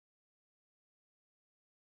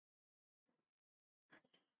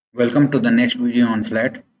Welcome to the next video on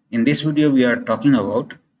flat. In this video we are talking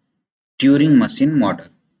about Turing machine model.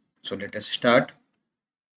 So let us start.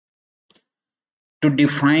 To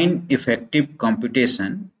define effective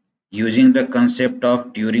computation using the concept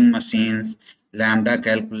of Turing machines, lambda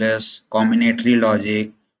calculus, combinatory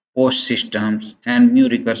logic, post systems and mu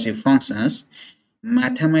recursive functions,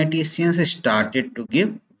 mathematicians started to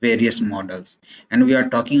give various models, and we are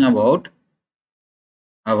talking about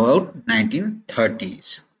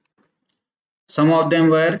 1930s. Some of them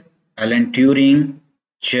were Alan Turing,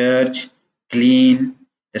 Church, Klein,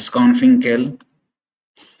 Sconfinkel.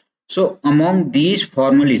 So among these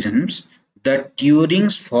formalisms, the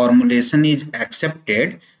Turing's formulation is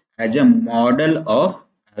accepted as a model of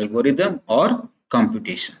algorithm or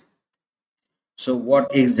computation. So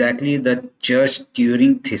what exactly the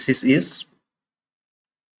Church-Turing thesis is?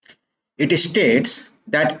 It states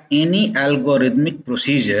that any algorithmic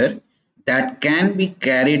procedure that can be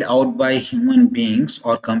carried out by human beings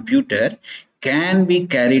or computer can be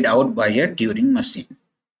carried out by a Turing machine.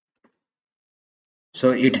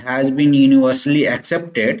 So it has been universally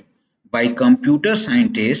accepted by computer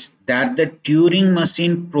scientists that the Turing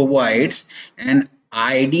machine provides an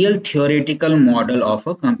ideal theoretical model of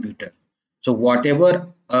a computer. So whatever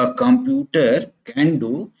a computer can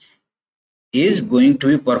do is going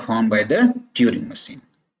to be performed by the Turing machine.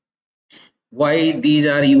 Why these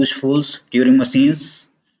are useful Turing machines?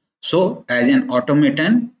 So as an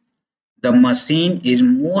automaton, the machine is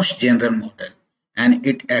most general model and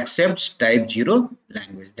it accepts type 0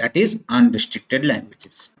 language, that is unrestricted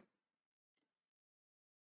languages.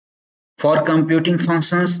 For computing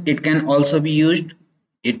functions, it can also be used.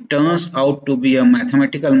 It turns out to be a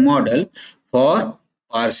mathematical model for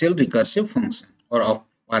partial recursive function or of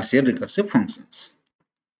partial recursive functions.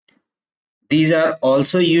 These are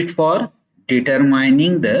also used for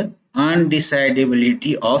determining the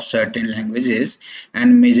undecidability of certain languages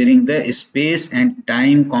and measuring the space and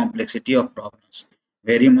time complexity of problems.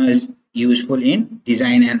 Very much useful in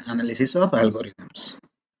design and analysis of algorithms.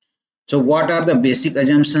 So what are the basic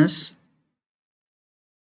assumptions?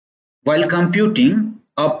 While computing,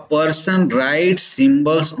 a person writes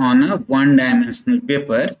symbols on a one-dimensional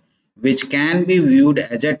paper which can be viewed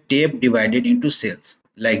as a tape divided into cells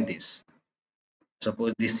like this.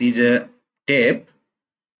 Suppose this is a tape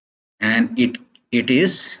and it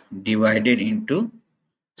is divided into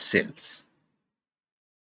cells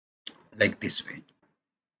like this way.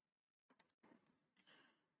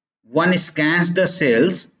 One scans the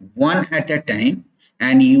cells one at a time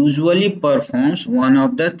and usually performs one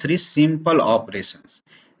of the three simple operations.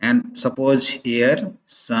 And suppose here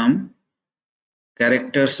some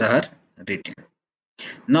characters are written.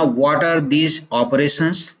 Now what are these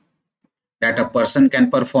operations that a person can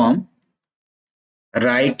perform?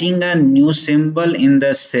 Writing a new symbol in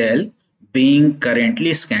the cell being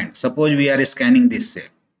currently scanned. Suppose we are scanning this cell.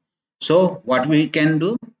 So what we can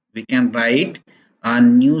do? We can write a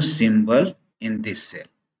new symbol in this cell.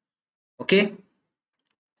 Okay.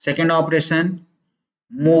 Second operation,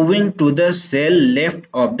 moving to the cell left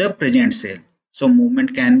of the present cell. So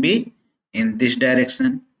movement can be in this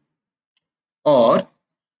direction or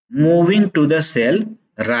moving to the cell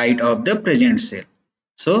right of the present cell.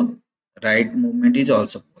 So right movement is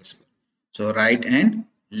also possible. So right and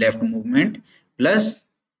left movement plus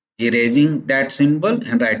erasing that symbol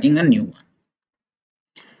and writing a new one.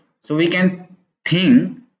 So we can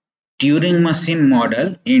think Turing machine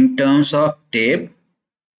model in terms of tape,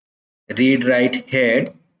 read write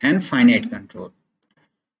head and finite control.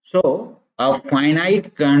 So a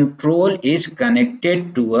finite control is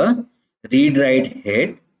connected to a read write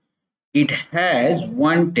head. It has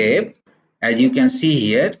one tape, as you can see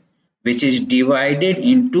here, which is divided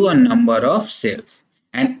into a number of cells,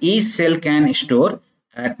 and each cell can store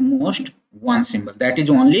at most one symbol. That is,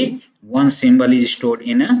 only one symbol is stored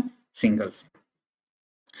in a single cell.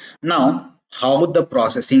 Now how the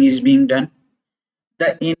processing is being done?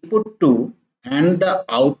 The input to and the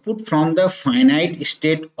output from the finite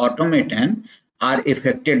state automaton are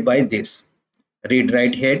affected by this read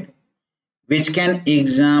write head, which can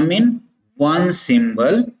examine one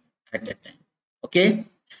symbol at a time. Okay,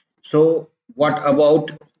 so what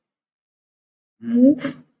about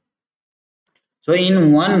move? So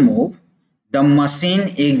in one move, the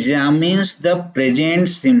machine examines the present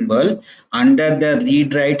symbol under the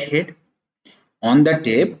read write head on the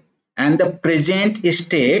tape and the present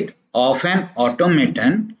state of an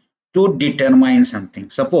automaton to determine something.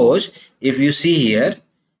 Suppose if you see here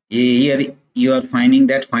you are finding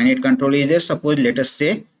that finite control is there. Suppose let us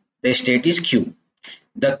say the state is Q.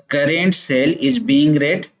 The current cell is being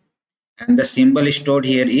read and the symbol stored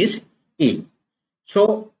here is E.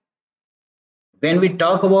 So When we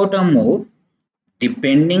talk about a move,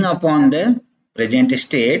 depending upon the present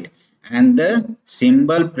state and the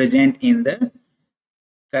symbol present in the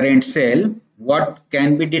current cell, what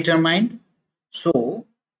can be determined? So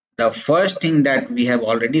the first thing that we have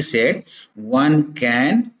already said, one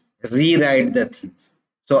can rewrite the things.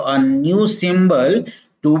 So a new symbol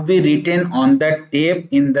to be written on the tape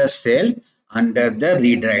in the cell under the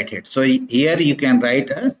read write head. So here you can write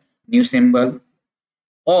a new symbol,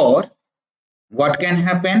 or what can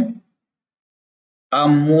happen? A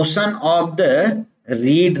motion of the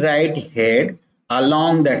read write head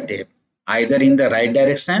along the tape, either in the right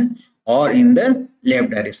direction or in the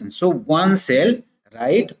left direction. So one cell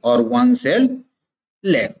right or one cell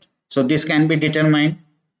left. So this can be determined.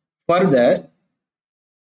 Further,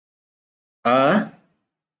 a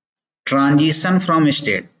transition from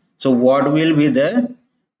state. So what will be the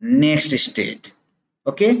next state?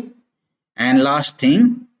 Okay. And last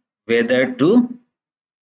thing, whether to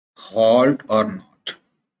halt or not.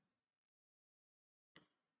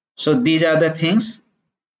 So these are the things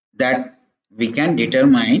that we can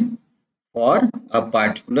determine for a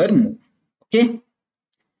particular move. Okay.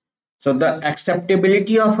 So the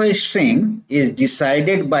acceptability of a string is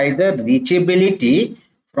decided by the reachability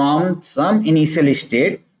from some initial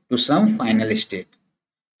state to some final state.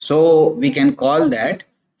 So we can call that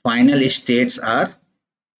final states are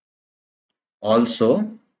also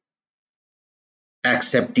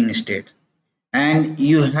accepting states. And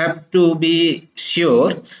you have to be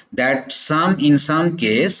sure that in some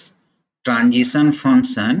case transition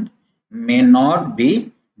function may not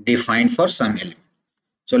be defined for some element.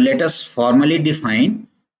 So let us formally define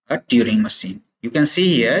a Turing machine. You can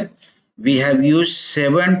see here we have used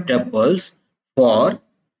 7 tuples for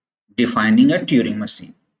defining a Turing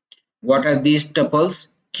machine. What are these tuples?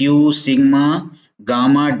 Q, sigma,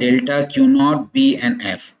 gamma, delta, Q naught, B and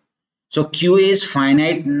F. So Q is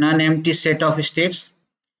finite non-empty set of states.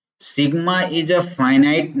 Sigma is a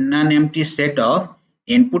finite non-empty set of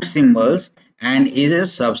input symbols and is a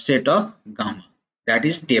subset of gamma, that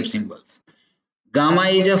is tape symbols. Gamma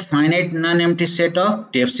is a finite non-empty set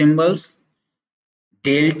of tape symbols.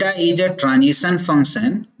 Delta is a transition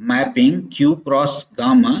function mapping Q cross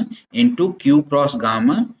gamma into Q cross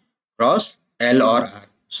gamma cross L or R.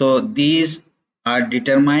 So these are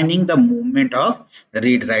determining the movement of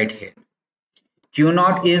read write head. Q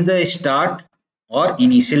naught is the start or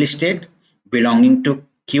initial state belonging to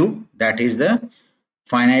Q, that is the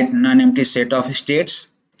finite non-empty set of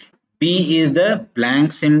states. B is the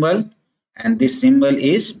blank symbol and this symbol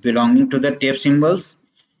is belonging to the tape symbols.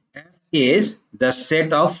 F is the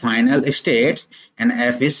set of final states and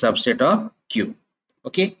F is subset of Q.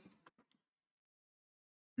 Okay.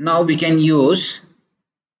 Now we can use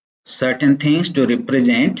certain things to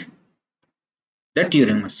represent the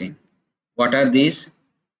Turing machine. What are these?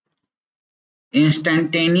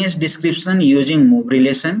 Instantaneous description using move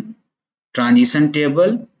relation, transition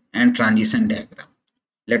table and transition diagram.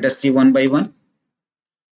 Let us see one by one.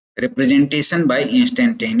 Representation by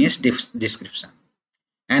instantaneous description.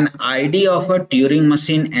 An ID of a Turing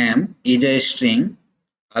machine M is a string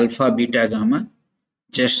alpha, beta, gamma.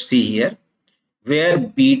 Just see here, where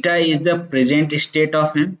beta is the present state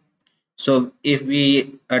of M. So if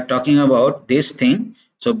we are talking about this thing,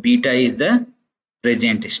 so beta is the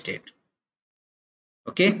present state.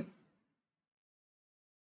 Okay.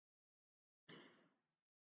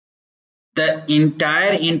 The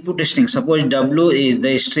entire input string, suppose W is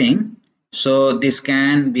the string, so this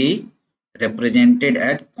can be represented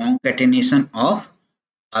at concatenation of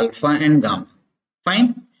alpha and gamma.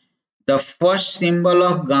 Fine. The first symbol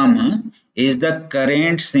of gamma is the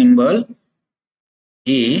current symbol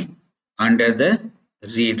A under the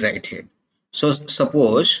read write head. So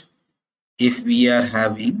suppose if we are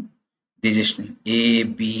having this string A,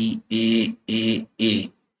 B,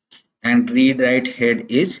 A, and read write head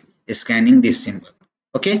is scanning this symbol.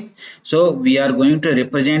 Okay, so we are going to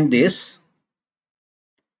represent this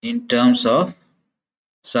in terms of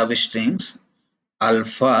substrings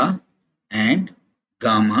alpha and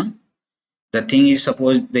gamma. The thing is,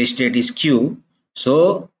 suppose the state is Q,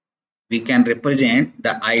 so we can represent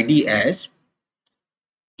the ID as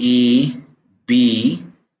A, B,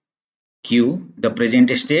 Q, the present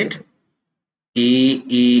state,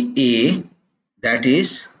 A, that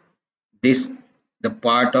is this the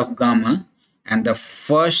part of gamma, and the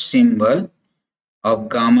first symbol of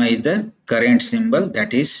gamma is the current symbol,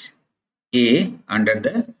 that is A under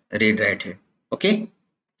the read write head. Okay,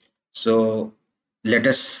 so let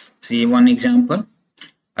us see one example.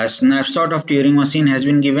 A snapshot of Turing machine has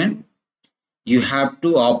been given. You have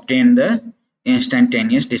to obtain the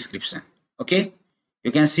instantaneous description. Okay,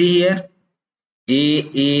 you can see here A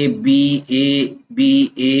A B A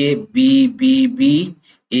B A B B B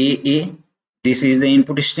A A. This is the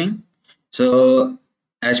input string. So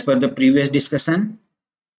as per the previous discussion,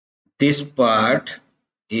 this part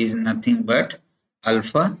is nothing but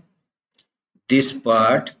alpha, this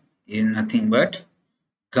part is nothing but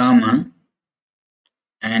gamma,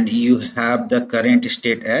 and you have the current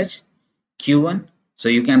state as q1. So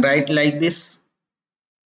you can write like this: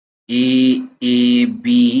 a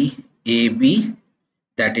b a b,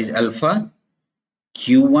 that is alpha,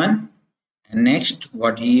 q1, and next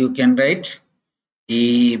what you can write: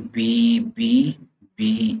 a b b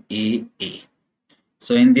b a a.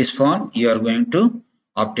 So in this form you are going to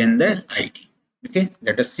obtain the id. Okay,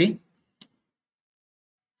 let us see.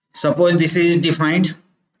 Suppose this is defined: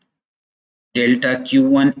 delta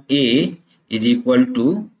q1a is equal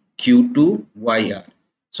to q2yr.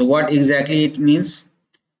 So what exactly it means?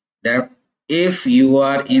 That if you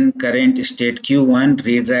are in current state q1,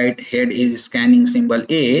 read write head is scanning symbol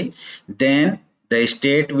a, then the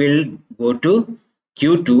state will go to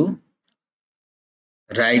q2,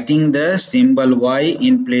 writing the symbol y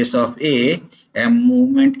in place of a, and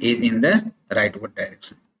movement is in the rightward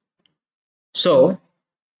direction. So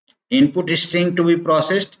input string to be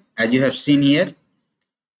processed, as you have seen here: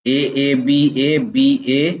 a a b a b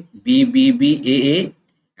a b b b a a,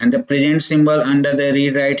 and the present symbol under the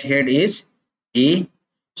read write head is a.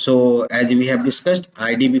 So as we have discussed,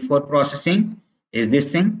 id before processing is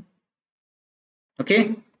this thing.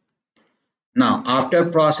 Okay, now after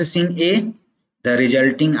processing a, the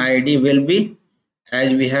resulting id will be,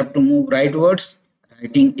 as we have to move rightwards,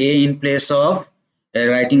 writing a in place of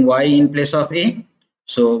writing y in place of a.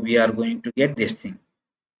 So we are going to get this thing.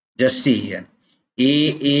 Just see here: a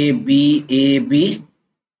a b a b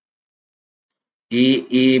a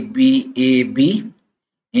a b a b.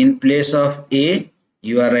 In place of a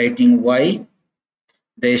you are writing y.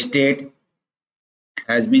 The state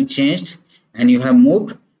has been changed and you have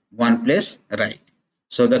moved one place right.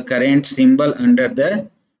 So the current symbol under the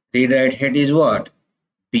read write head is what?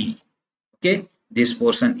 B. Okay, this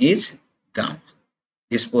portion is gamma,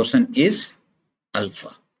 this portion is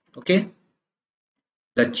alpha. Okay,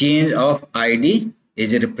 the change of id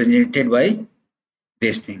is represented by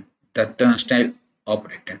this thing, the turnstile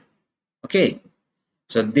operator. Okay,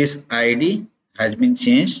 so this id has been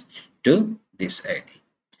changed to this id.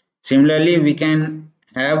 Similarly, we can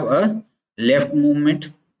have a left movement.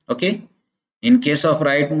 Okay, in case of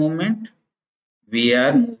right movement, we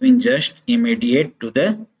are moving just immediate to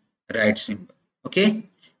the right symbol. Okay,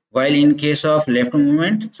 while in case of left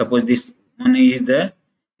movement, suppose this one is the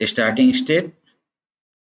starting state.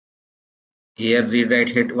 Here read write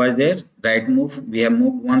head was there, right move, we have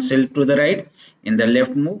moved one cell to the right. In the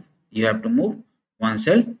left move, you have to move one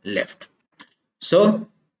cell left. So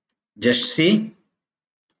just see,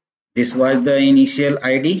 this was the initial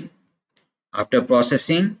id. After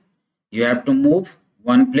processing, you have to move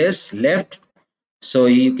one place left. So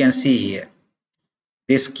you can see here,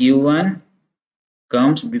 this q1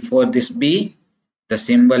 comes before this b, the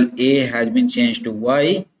symbol a has been changed to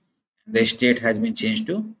y, the state has been changed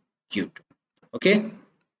to q2. Okay,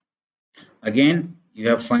 again you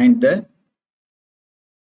have find the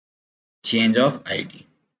change of id.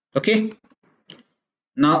 Okay,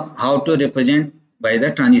 now how to represent by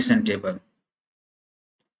the transition table?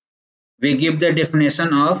 We give the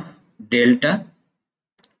definition of delta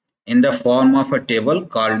in the form of a table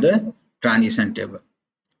called the transition table.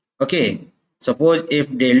 Okay, suppose if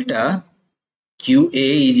delta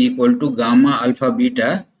qa is equal to gamma alpha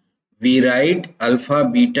beta, we write alpha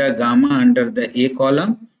beta gamma under the a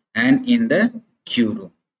column and in the q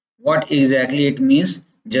row. What exactly it means?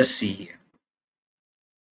 Just see here.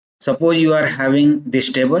 Suppose you are having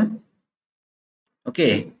this table.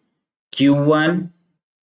 Okay, q1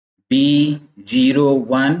 b0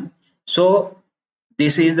 1. So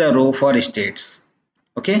this is the row for states.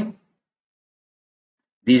 Okay,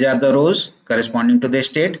 these are the rows corresponding to the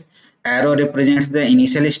state. Arrow represents the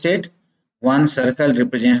initial state, one circle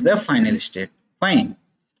represents the final state. Fine.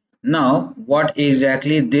 Now what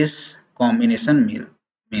exactly this combination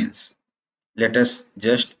means, let us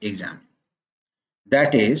just examine.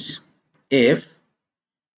 That is, if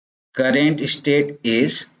current state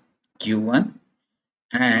is q1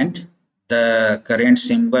 and the current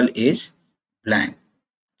symbol is blank,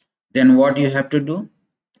 then what you have to do?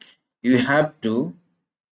 You have to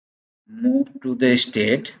move to the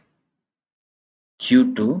state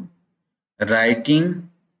q2, writing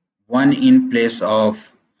 1 in place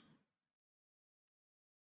of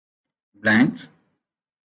blank,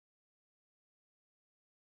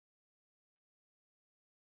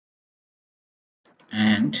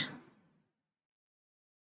 and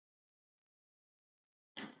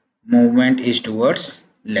movement is towards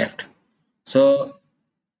left. So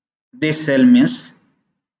this cell means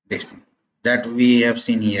this thing that we have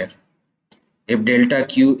seen here. If delta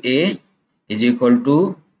QA is equal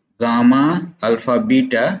to gamma alpha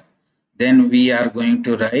beta, then we are going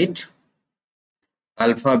to write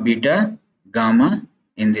alpha beta gamma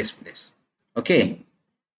in this place. Okay,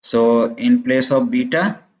 so in place of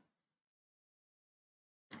beta,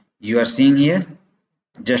 you are seeing here,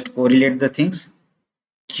 just correlate the things.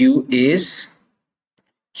 Q is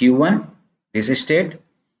Q1, this state.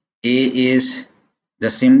 A is the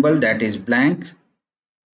symbol, that is blank.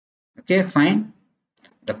 Okay, fine.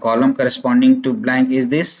 The column corresponding to blank is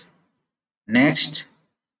this. Next,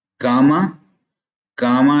 gamma.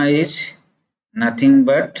 Gamma is nothing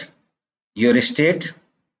but your state,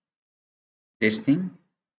 this thing.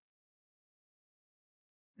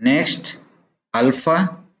 Next,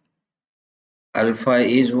 alpha. Alpha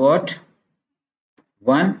is what?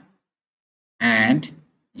 1. And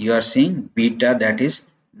you are seeing beta, that is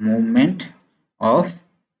movement of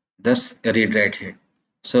the read write head.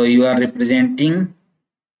 So you are representing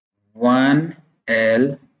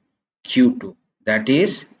 1L Q2, that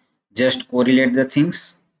is, just correlate the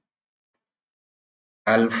things,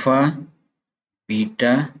 alpha,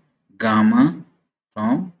 beta, gamma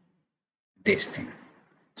from this thing.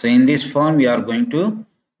 So in this form we are going to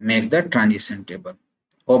make the transition table.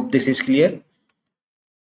 Hope this is clear.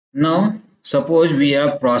 Now suppose we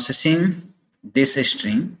are processing this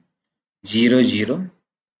string 0 0.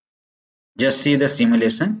 Just see the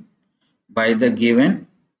simulation by the given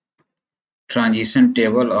transition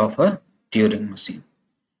table of a Turing machine.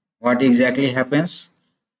 What exactly happens?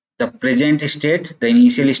 The present state, the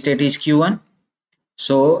initial state is Q1.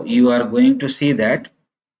 So you are going to see that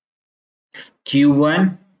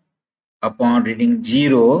Q1 upon reading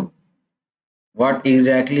 0, what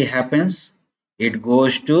exactly happens? It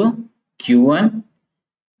goes to Q1,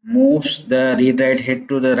 moves the read write head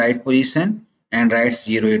to the right position and writes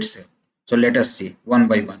 0 itself. So let us see one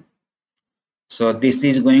by one. So this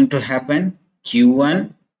is going to happen.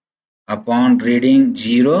 Q1 upon reading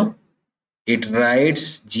 0, it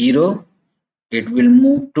writes 0, it will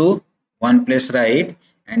move to one place right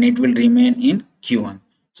and it will remain in Q1.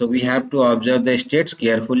 So we have to observe the states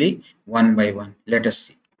carefully one by one. Let us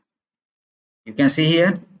see. You can see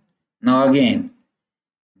here. Now again,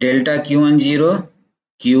 delta Q1 0,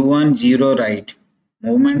 Q1 0 right,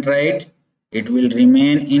 movement right, it will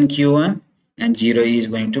remain in Q1 and 0 is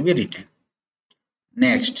going to be written.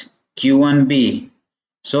 Next, Q1B.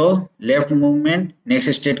 So left movement,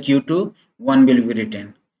 next state Q2, 1 will be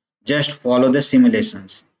written. Just follow the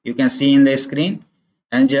simulations. You can see in the screen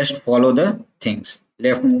and just follow the things.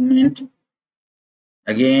 Left movement,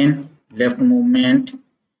 again left movement,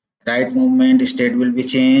 right movement, state will be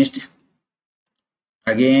changed.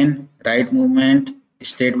 Again right movement,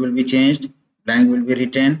 state will be changed, blank will be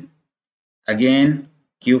written. Again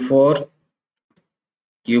Q4,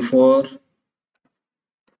 Q4,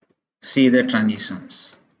 see the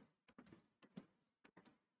transitions.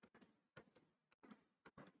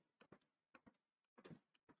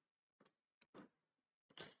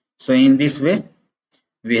 So in this way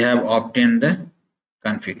we have obtained the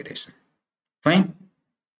configuration. Fine.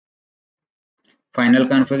 Final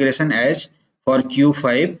configuration as for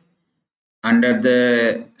Q5 under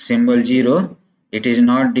the symbol 0, it is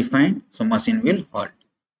not defined, so machine will halt.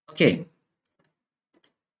 Okay.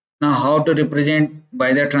 Now how to represent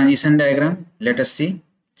by the transition diagram? Let us see.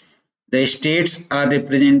 The states are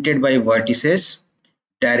represented by vertices.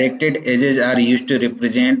 Directed edges are used to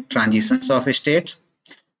represent transitions of states.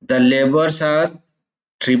 The labels are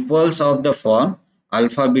triples of the form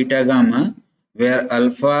alpha, beta, gamma, where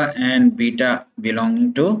alpha and beta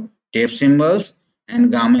belonging to tape symbols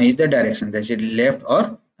and gamma is the direction, that is left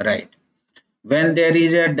or right. When there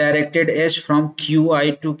is a directed edge from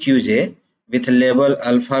Qi to Qj with label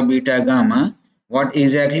alpha, beta, gamma, what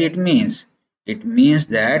exactly it means? It means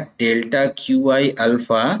that delta Qi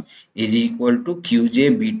alpha is equal to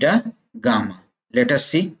Qj beta gamma. Let us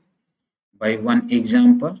see by one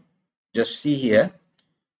example. Just see here.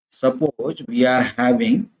 Suppose we are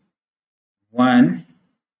having one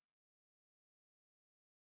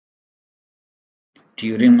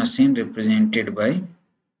Turing machine represented by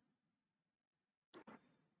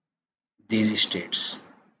these states.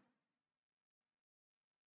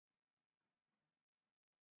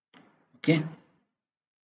 Okay.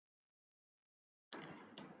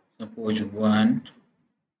 Suppose one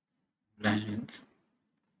blank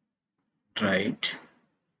right,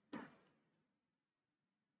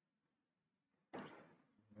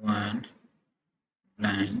 one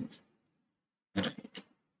blank right.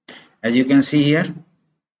 As you can see here,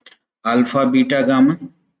 alpha, beta, gamma.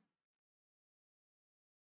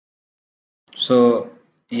 So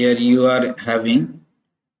here you are having,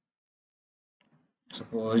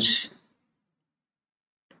 suppose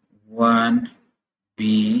 1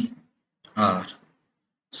 B R.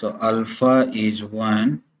 So alpha is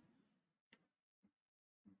 1,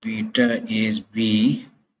 beta is B,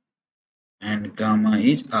 and gamma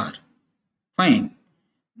is R. Fine.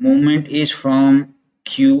 Movement is from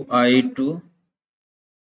Qi to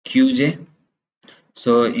Qj.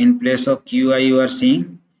 So in place of Qi you are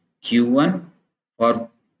seeing Q1 for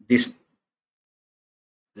this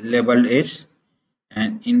labeled edge,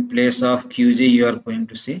 and in place of Qj you are going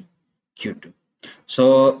to see Q2.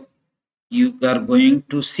 So you are going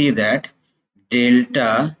to see that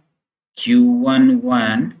delta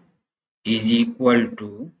Q11 is equal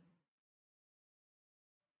to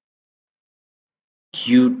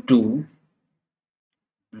Q2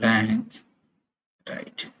 blank,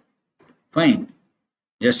 right? Fine.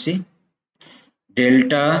 Just see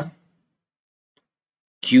delta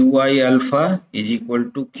Qi alpha is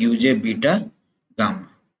equal to Qj beta gamma.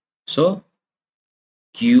 So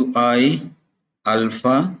Qi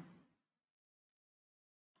alpha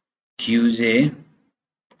Qj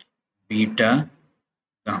beta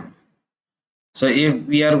gamma. So if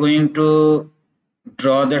we are going to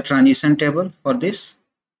draw the transition table for this,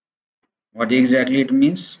 what exactly it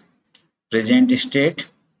means? Present state,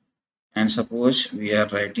 and suppose we are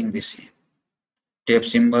writing this here. Tape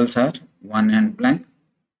symbols are 1 and blank.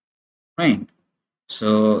 Fine.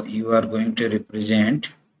 So you are going to represent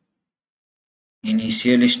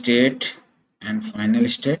initial state and final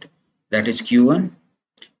state, that is Q1,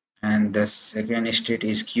 and the second state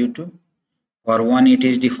is Q2. For one it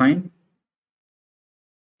is defined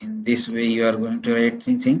in this way. You are going to write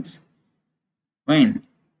things. Fine.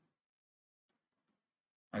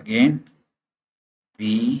 Again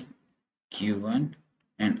P, Q1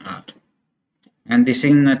 and R, and this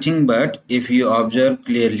is nothing but, if you observe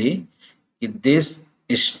clearly, this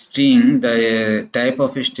string, the type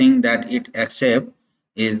of string that it accepts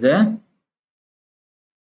is the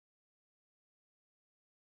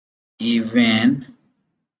even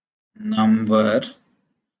number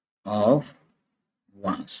of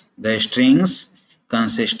ones. The strings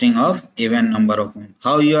consisting of even number of ones.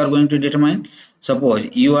 How you are going to determine? Suppose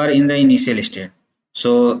you are in the initial state,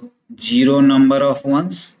 so 0 number of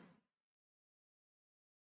ones.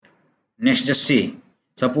 Next, just see,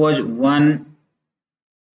 suppose one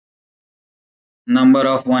number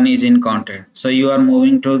of 1 is encountered, so you are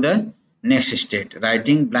moving to the next state,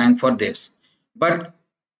 writing blank for this. But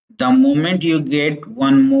the moment you get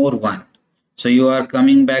one more 1, so you are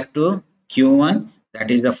coming back to Q1, that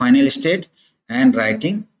is the final state, and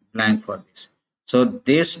writing blank for this. So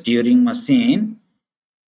this Turing machine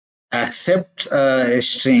accepts a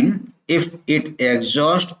string if it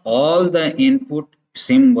exhausts all the input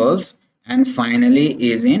symbols and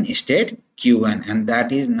finally is in state Q1, and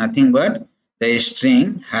that is nothing but the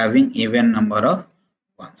string having even number of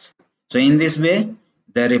ones. So in this way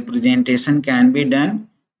the representation can be done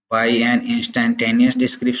by an instantaneous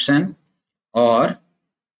description or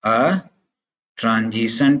a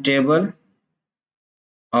transition table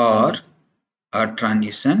or a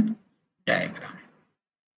transition diagram.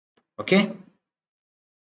 Okay.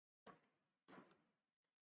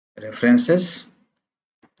 References.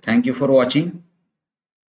 Thank you for watching.